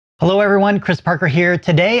Hello everyone, Chris Parker here.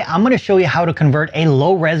 Today I'm going to show you how to convert a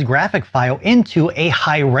low-res graphic file into a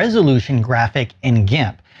high-resolution graphic in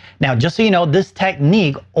GIMP. Now, just so you know, this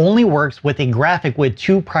technique only works with a graphic with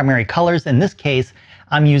two primary colors. In this case,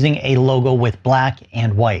 I'm using a logo with black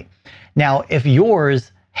and white. Now, if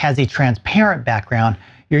yours has a transparent background,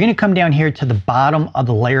 you're going to come down here to the bottom of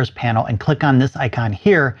the layers panel and click on this icon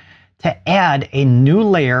here to add a new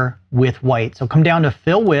layer with white. So come down to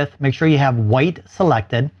fill with, make sure you have white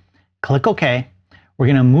selected. Click OK. We're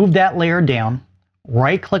going to move that layer down,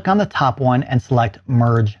 right click on the top one and select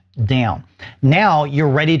merge down. Now you're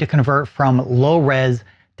ready to convert from low res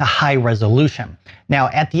to high resolution. Now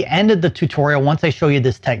at the end of the tutorial, once I show you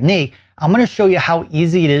this technique, I'm going to show you how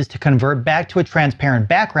easy it is to convert back to a transparent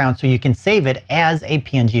background so you can save it as a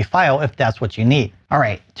PNG file if that's what you need. All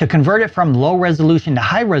right, to convert it from low resolution to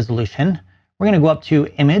high resolution, we're going to go up to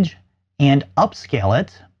Image and upscale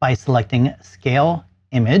it by selecting Scale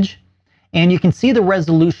Image. And you can see the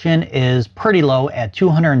resolution is pretty low at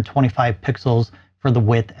 225 pixels for the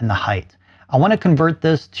width and the height. I want to convert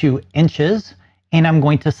this to inches and I'm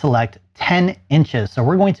going to select 10 inches. So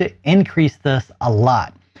we're going to increase this a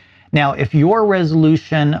lot. Now, if your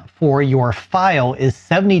resolution for your file is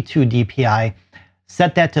 72 dpi,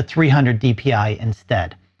 set that to 300 dpi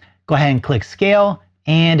instead. Go ahead and click scale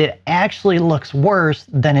and it actually looks worse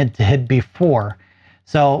than it did before.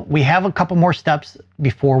 So we have a couple more steps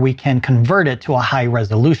before we can convert it to a high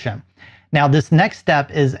resolution. Now this next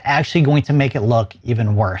step is actually going to make it look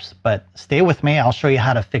even worse, but stay with me. I'll show you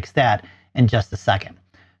how to fix that in just a second.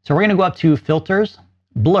 So we're going to go up to Filters,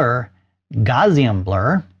 Blur, Gaussian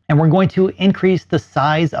Blur, and we're going to increase the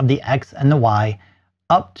size of the X and the Y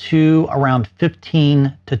up to around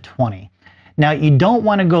 15 to 20. Now you don't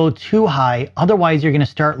want to go too high, otherwise you're going to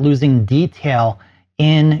start losing detail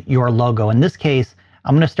in your logo. In this case,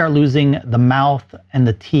 I'm going to start losing the mouth and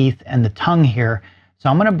the teeth and the tongue here. So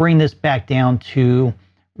I'm going to bring this back down to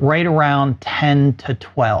right around 10 to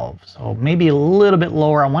 12. So maybe a little bit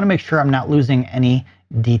lower. I want to make sure I'm not losing any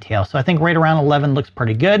detail. So I think right around 11 looks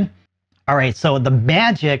pretty good. All right, so the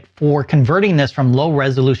magic for converting this from low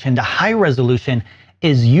resolution to high resolution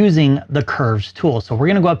is using the curves tool. So we're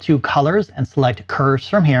going to go up to colors and select curves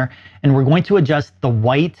from here. And we're going to adjust the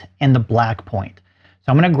white and the black point.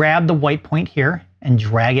 So I'm going to grab the white point here and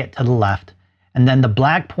drag it to the left. And then the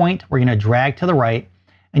black point, we're going to drag to the right.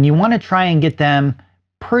 And you want to try and get them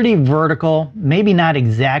pretty vertical, maybe not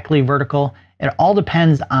exactly vertical. It all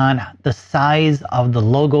depends on the size of the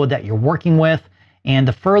logo that you're working with. And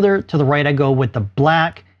the further to the right I go with the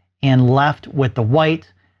black and left with the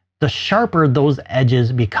white, the sharper those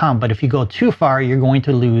edges become. But if you go too far, you're going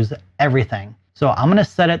to lose everything. So I'm going to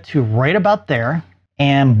set it to right about there.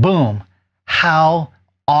 And boom, how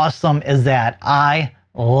awesome is that? I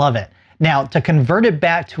love it. Now, to convert it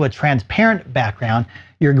back to a transparent background,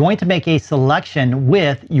 you're going to make a selection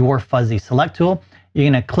with your fuzzy select tool. You're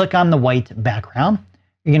going to click on the white background.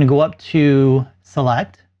 You're going to go up to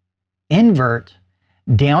select, invert,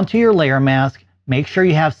 down to your layer mask. Make sure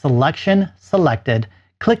you have selection selected.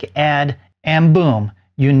 Click add, and boom,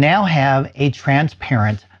 you now have a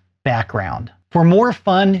transparent background. For more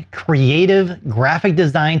fun, creative graphic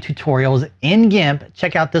design tutorials in GIMP,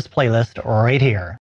 check out this playlist right here.